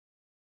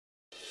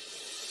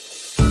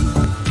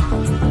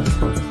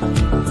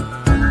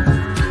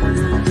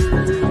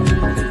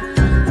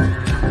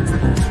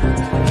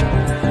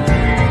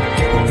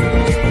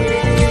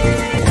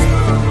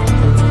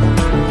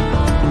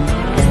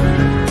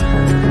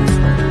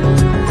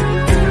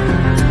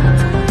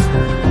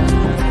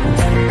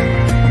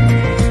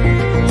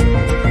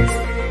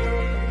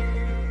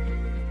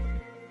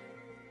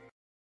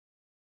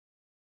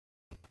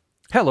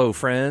Hello,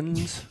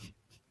 friends.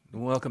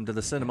 Welcome to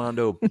the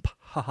Cinemondo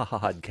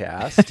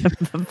podcast.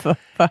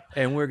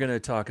 And we're going to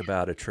talk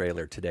about a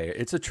trailer today.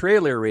 It's a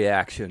trailer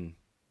reaction.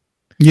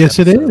 Yes,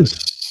 it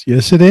is.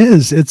 Yes, it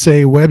is. It's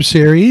a web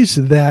series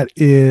that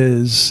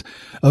is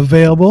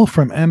available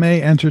from MA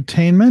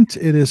Entertainment.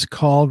 It is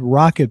called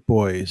Rocket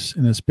Boys,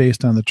 and it's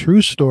based on the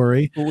true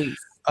story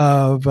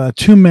of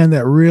two men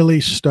that really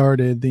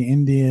started the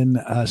Indian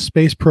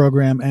space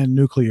program and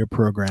nuclear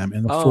program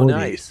in the 40s.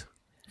 Nice.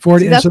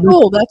 40, See, that's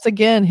cool. That's,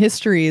 again,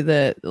 history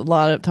that a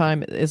lot of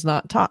time is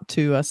not taught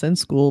to us in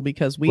school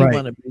because we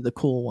want to be the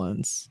cool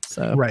ones.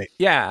 So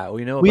Yeah,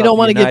 we know we don't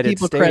want to give United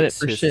people States credit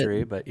for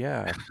history, shit. but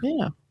yeah.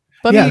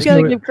 But you got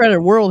to give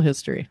credit world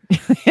history.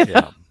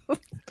 Yeah. But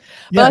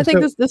I think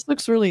this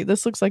looks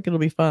like it'll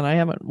be fun. I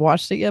haven't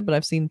watched it yet, but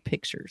I've seen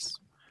pictures.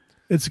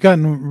 It's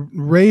gotten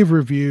rave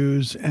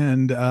reviews,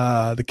 and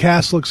the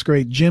cast looks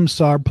great. Jim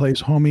Saab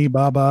plays Homi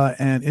Baba,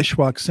 and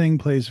Ishwak Singh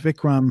plays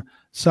Vikram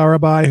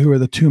Sarabhai, who are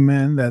the two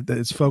men that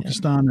it's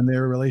focused on in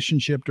their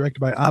relationship,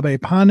 directed by Abhay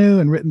Panu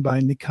and written by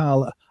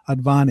Nikhil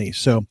Advani.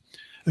 So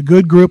a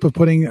good group of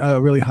putting a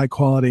really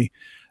high-quality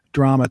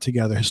drama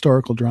together,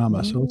 historical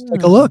drama. So let's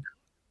take a look.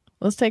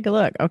 Let's take a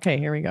look. Okay,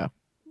 here we go.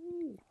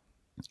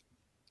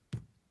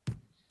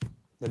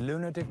 The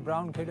lunatic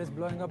brown kid is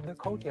blowing up the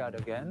courtyard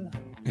again.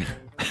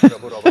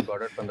 Robert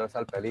got it 15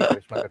 साल पहले ही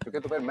करिश्मा कर चुके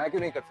तो फिर मैं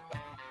क्यों नहीं कर सकता?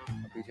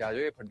 पीछे आ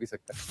जाओ, ये फट भी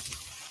सकता है.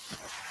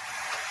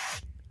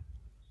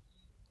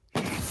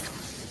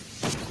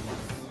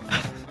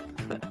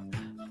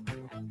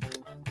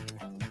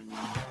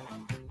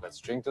 Let's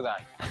drink to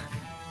that.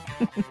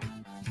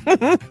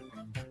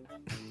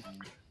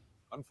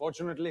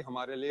 Unfortunately,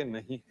 हमारे लिए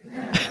नहीं.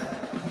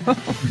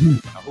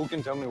 Now, who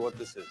can tell me what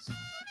this is?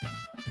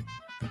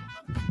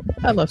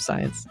 I love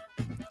science.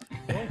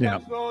 Yeah.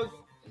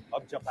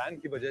 अब जापान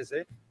की वजह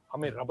से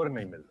हमें रबर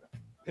नहीं मिल रहा.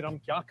 फिर हम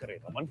क्या करें,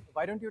 Raman?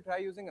 Why don't you try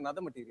using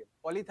another material?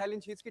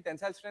 Polyethylene sheets की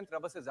tensile strength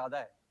rubber से ज़्यादा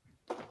है.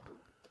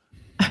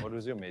 What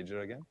was your major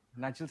again?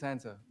 Natural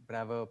science, sir. But I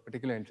have a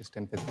particular interest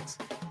in physics.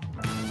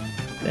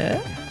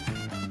 Yeah.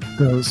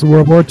 It's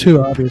World War II,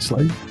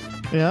 obviously.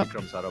 Yeah.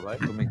 Vikram Sarabhai,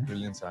 तुम एक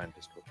brilliant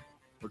scientist हो.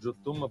 और जो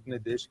तुम अपने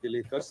देश के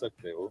लिए कर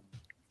सकते हो,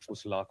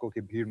 उस लाखों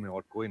की भीड़ में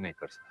और कोई नहीं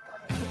कर सकता.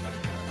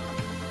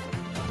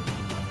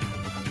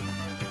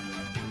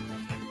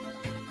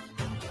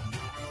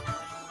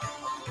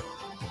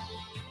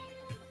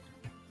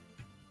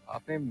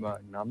 आपने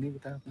नाम नहीं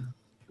बताया अपना?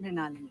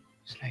 Mrinalini.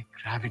 It's like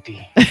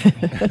gravity.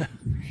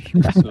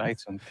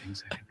 Lights on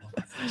things.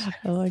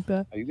 I like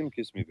that. Are you gonna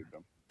kiss me,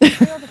 Vikram?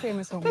 You're the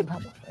famous Homi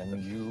Baba.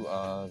 And you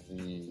are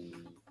the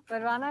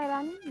Parwana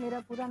Irani, मेरा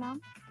पूरा नाम.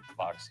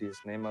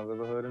 Farsiest name I've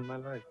ever heard in my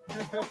life. 1,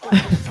 2,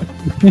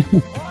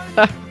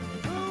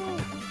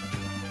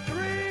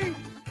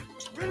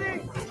 3,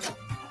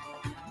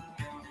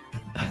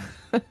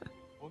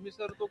 Homi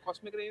sir तो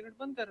cosmic ray unit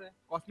बंद कर रहे हैं.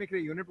 Cosmic ray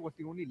unit was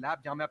the only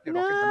lab जहां मैं अपने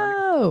रॉकेट बनाने की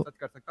कोशिश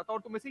कर सकता था और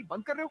तुम इसे ही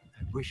बंद कर रहे हो.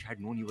 Wish I had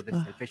known you were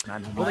this selfish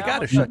man. Well, they got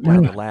to shut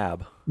down the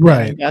lab.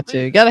 Right. Got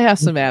to. Got to have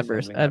some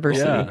adversity. In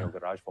your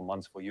garage for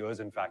months, for years.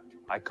 In fact,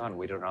 I can't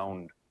wait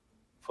around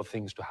for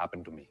things to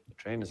happen to me. The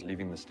train is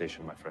leaving the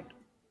station, my friend.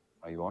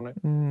 Are you on it?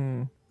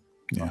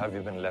 Or have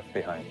you been left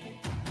behind?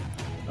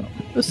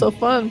 It was so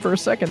fun for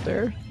a second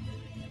there.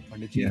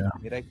 पंडित जी,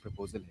 मेरा एक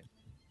proposal है.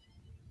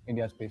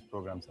 India space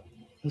programme sir.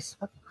 इस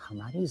वक्त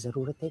हमारी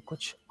जरूरतें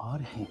कुछ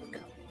और हैं.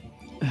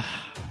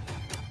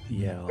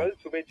 Yeah. कल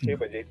सुबह 6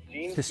 बजे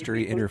चीन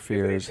History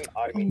interferes.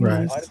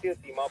 भारतीय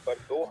सीमा पर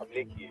 2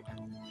 हमले किए.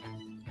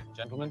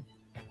 Gentlemen,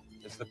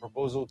 it's the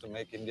proposal to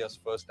make India's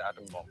first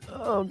atom bomb.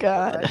 Oh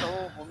God.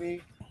 Homi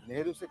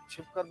Nehru से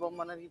छिपकर बम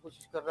बनाने की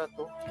कोशिश कर रहा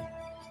तो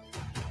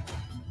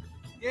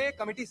ये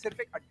कमेटी सिर्फ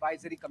एक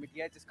एडवाइजरी कमेटी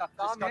है जिसका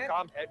काम है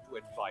to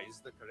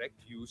advise the correct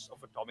use of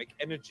atomic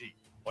energy.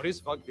 और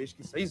इस वक्त देश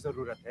की सही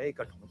जरूरत है एक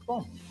एटॉमिक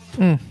बम.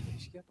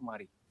 देश क्या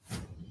तुम्हारी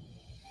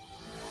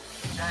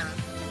 10,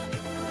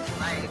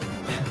 9, 8,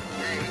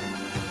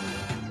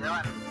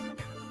 7,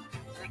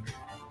 6,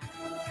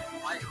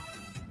 5,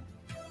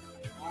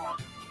 4,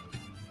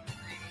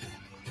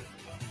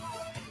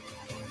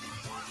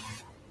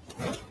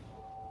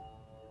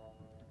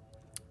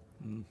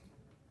 3.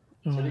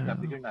 सर एक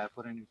एप्लीकेंट आया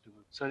फॉर एन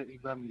इंटरव्यू. सर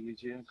एक बार मिल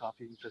लीजिए,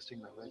 काफी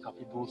इंटरेस्टिंग लग रहा है.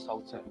 काफी दूर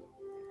साउथ से है.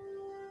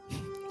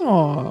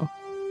 Oh.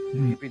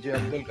 APJ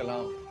Abdul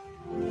Kalam.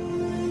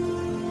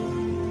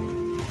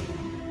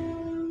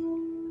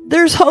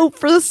 There's hope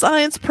for the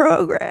science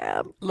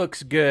program.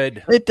 Looks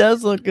good. It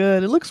does look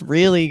good. It looks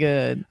really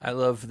good. I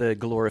love the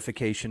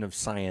glorification of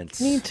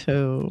science. Me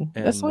too.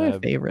 That's one of my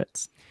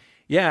favorites.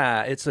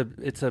 Yeah, it's a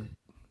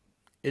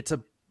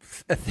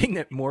thing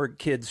that more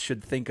kids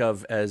should think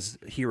of as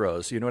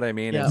heroes. You know what I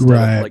mean? Yeah. Instead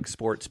of like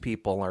sports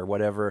people or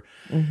whatever.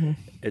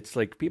 It's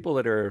like people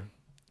that are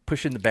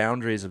pushing the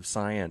boundaries of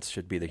science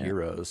should be the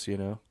heroes, you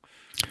know?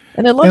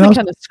 And I love the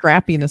kind of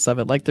scrappiness of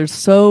it. Like they're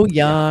so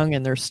young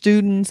and they're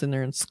students and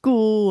they're in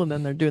school and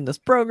then they're doing this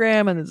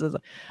program. And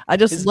I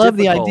just love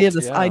the idea of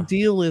this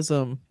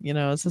idealism. You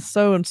know, it's just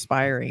so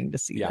inspiring to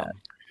see that.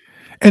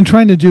 and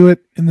trying to do it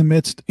in the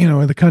midst,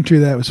 in the country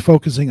that was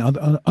focusing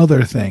on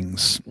other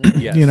things.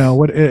 Yes.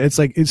 It's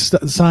like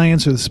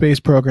science or the space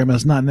program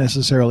is not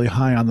necessarily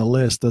high on the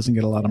list, doesn't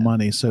get a lot of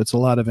money. So it's a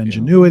lot of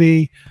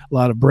ingenuity, a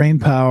lot of brain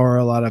power,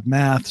 a lot of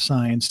math,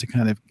 science to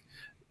kind of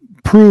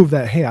prove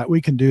that, hey,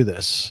 we can do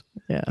this.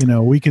 Yeah.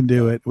 We can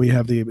do it. We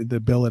have the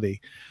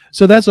ability.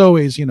 So that's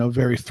always,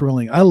 very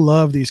thrilling. I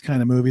love these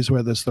kind of movies,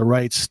 whether it's The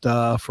Right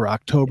Stuff or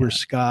October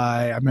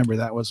Sky. I remember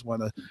that was one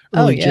of the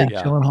early Jake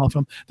Gyllenhaal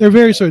films. They're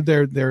very sort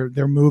of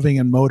they're moving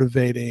and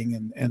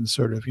motivating and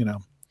sort of,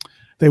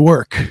 they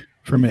work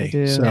for me.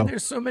 Yeah. So And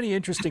there's so many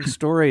interesting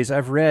stories.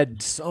 I've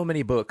read so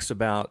many books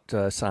about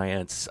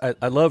science.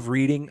 I love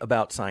reading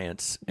about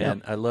science,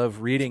 and I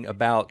love reading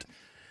about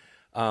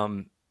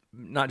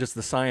not just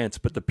the science,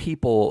 but the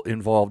people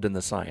involved in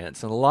the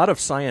science. And a lot of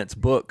science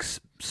books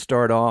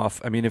start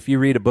off, I mean, if you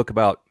read a book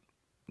about,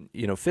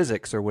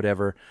 physics or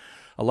whatever,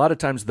 a lot of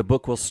times the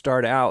book will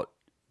start out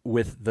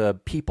with the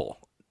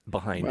people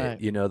behind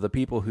it, the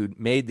people who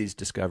made these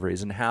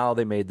discoveries and how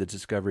they made the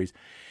discoveries.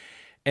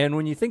 And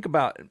when you think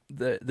about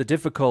the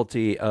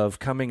difficulty of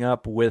coming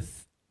up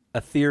with a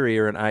theory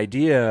or an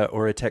idea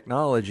or a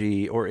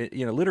technology or,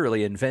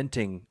 literally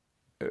inventing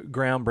a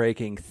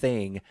groundbreaking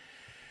thing,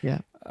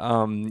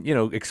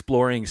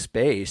 exploring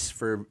space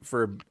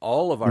for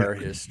all of our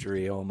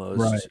history,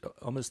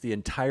 almost the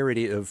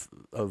entirety of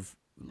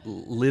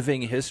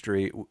living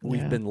history,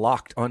 we've been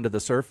locked onto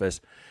the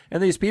surface.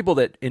 And these people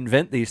that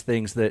invent these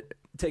things that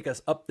take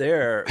us up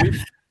there,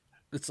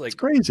 it's like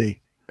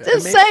crazy.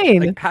 It's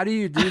insane. Like, how do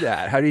you do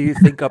that? How do you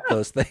think up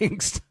those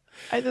things?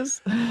 I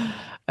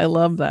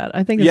love that.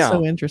 I think it's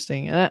so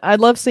interesting. And I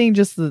love seeing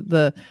just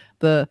the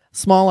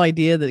small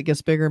idea that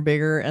gets bigger and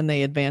bigger, and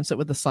they advance it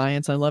with the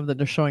science. I love that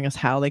they're showing us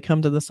how they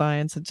come to the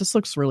science. It just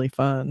looks really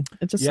fun.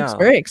 It just looks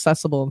very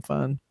accessible and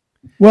fun.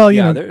 Well,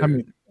 I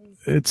mean,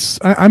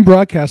 I'm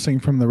broadcasting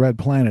from the Red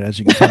Planet, as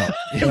you can tell.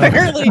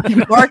 Apparently,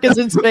 Mark is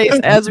in space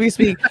as we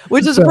speak,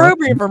 which is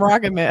appropriate from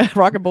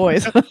Rocket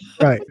Boys.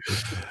 Right.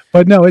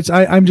 But no,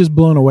 I'm just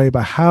blown away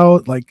by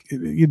how, like,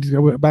 you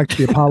go back to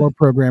the Apollo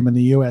program in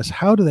the U.S.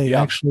 How do they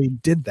actually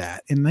did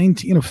that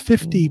in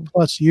 50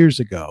 plus years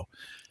ago?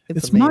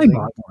 It's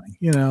mind-boggling.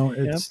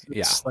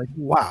 It's like,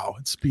 wow,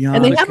 it's beyond.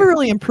 And they haven't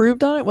really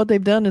improved on it. What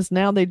they've done is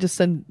now they just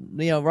send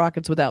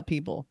rockets without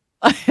people.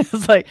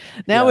 It's like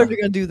now we're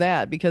going to do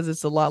that because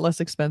it's a lot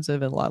less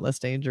expensive and a lot less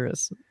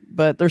dangerous.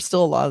 But there's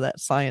still a lot of that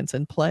science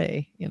in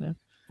play.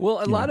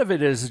 Well, a lot of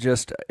it is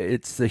just,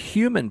 it's the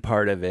human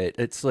part of it.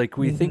 It's like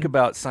we think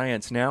about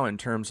science now in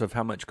terms of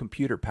how much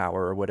computer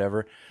power or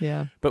whatever.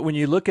 Yeah. But when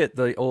you look at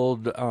the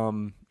old,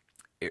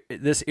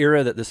 this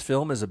era that this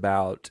film is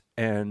about,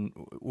 and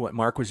what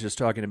Mark was just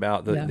talking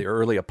about, the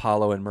early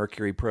Apollo and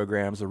Mercury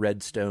programs, the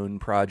Redstone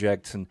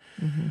projects, and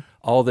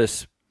all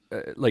this,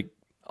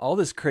 all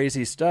this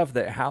crazy stuff,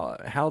 that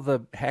how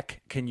the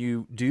heck can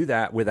you do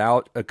that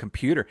without a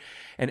computer?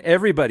 And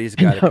everybody's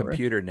got a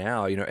computer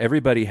now.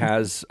 Everybody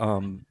has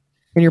in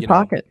your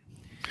pocket.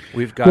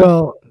 We've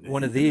got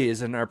one of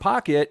these in our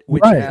pocket,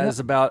 which has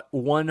about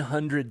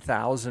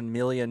 100,000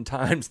 million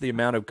times the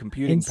amount of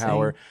computing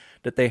power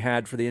that they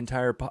had for the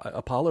entire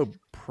Apollo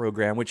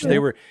program, which they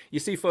were, you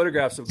see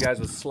photographs of guys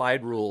with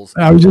slide rules.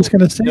 I was just going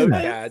to say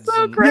notepads.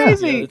 So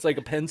crazy. It's like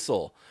a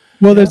pencil.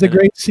 Well, there's a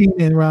great scene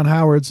in Ron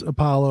Howard's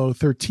Apollo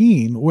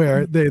 13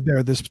 where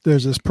there's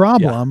this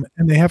problem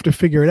and they have to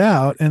figure it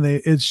out, and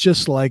it's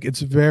just like,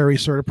 it's very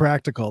sort of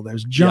practical.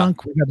 There's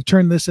junk. We got to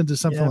turn this into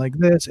something like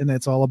this, and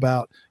it's all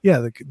about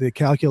the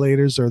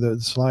calculators or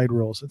the slide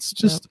rules. It's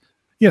just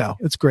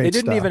it's great. They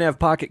didn't stuff. even have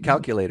pocket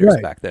calculators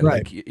back then.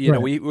 Right,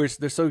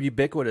 they're so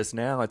ubiquitous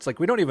now. It's like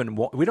we don't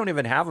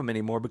even have them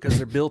anymore because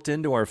they're built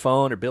into our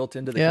phone or built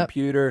into the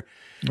computer.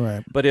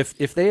 Right. But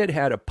if they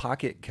had a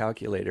pocket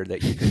calculator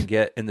that you can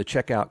get in the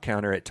checkout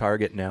counter at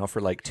Target now for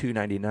like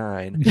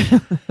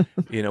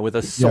 $2.99, with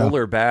a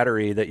solar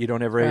battery that you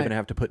don't ever even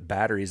have to put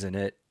batteries in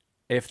it.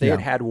 If they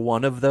had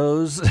one of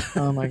those,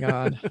 oh my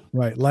God,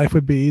 right, life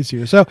would be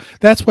easier. So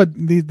that's what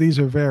these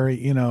are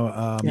very,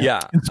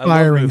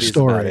 inspiring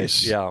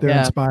stories. They're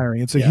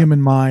inspiring. It's a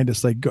human mind.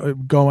 It's like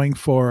going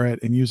for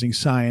it and using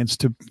science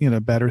to,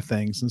 better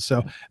things. And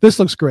so this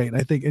looks great.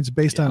 I think it's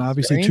based on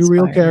obviously two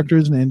real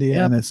characters in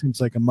India, and it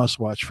seems like a must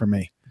watch for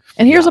me.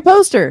 And here's a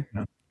poster.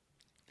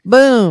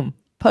 Boom,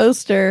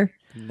 poster.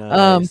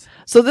 Nice.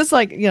 So this,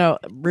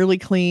 really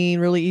clean,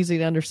 really easy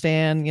to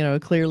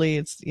understand. Clearly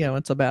it's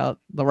about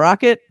the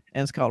rocket,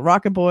 and it's called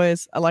Rocket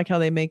Boys. I like how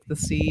they make the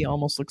sea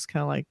almost looks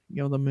kind of like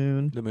the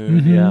moon. The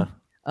moon,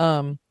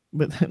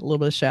 with a little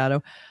bit of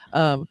shadow.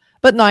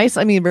 But nice.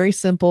 I mean, very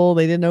simple.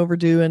 They didn't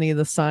overdo any of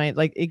the science.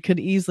 Like, it could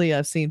easily,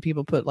 I've seen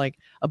people put like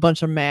a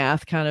bunch of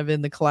math kind of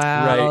in the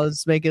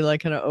clouds, make it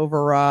like kind of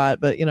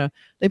overwrought. But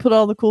they put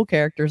all the cool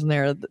characters in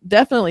there.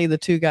 Definitely the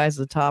two guys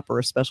at the top are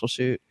a special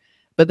shoot.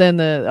 But then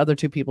the other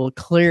two people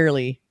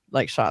clearly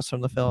like shots from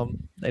the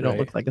film. They don't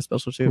look like a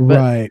special shoot.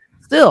 But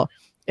still,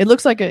 it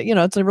looks like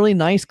it's a really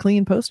nice,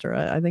 clean poster.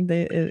 I think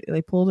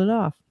they pulled it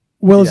off.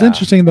 Well, it's Yeah.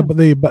 interesting.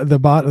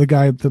 The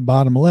guy at the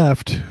bottom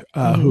left,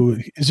 who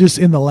is just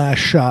in the last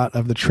shot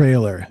of the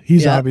trailer.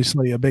 He's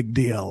obviously a big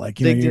deal. Like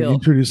you're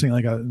introducing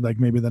like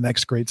maybe the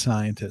next great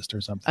scientist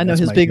or something. I know.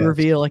 That's his big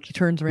reveal. Like he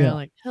turns around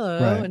like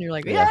hello, and you're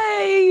like,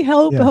 yay,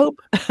 hope.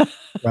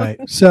 Right.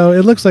 So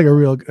it looks like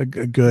a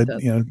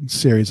good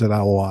series that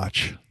I'll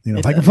watch.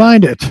 If I can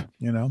find it.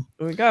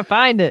 We gotta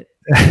find it.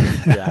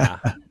 Yeah.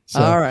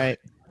 All right.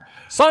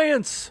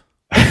 Science.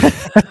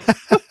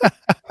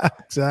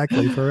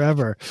 Exactly,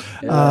 forever.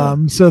 Yeah.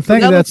 So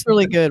thank you. That's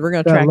really good. We're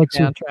gonna track it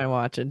down, try and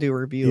watch it, do a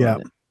review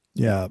of it.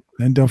 Yeah.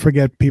 And don't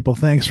forget, people,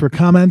 thanks for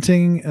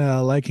commenting,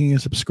 liking,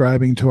 and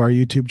subscribing to our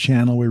YouTube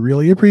channel. We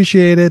really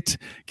appreciate it.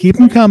 Keep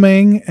them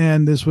coming.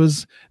 And this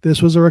was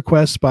a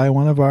request by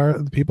one of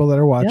the people that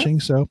are watching.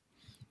 So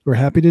we're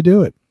happy to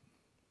do it.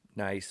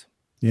 Nice.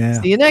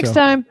 Yeah. See you next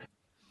time.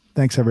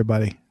 Thanks,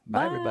 everybody.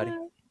 Bye, everybody.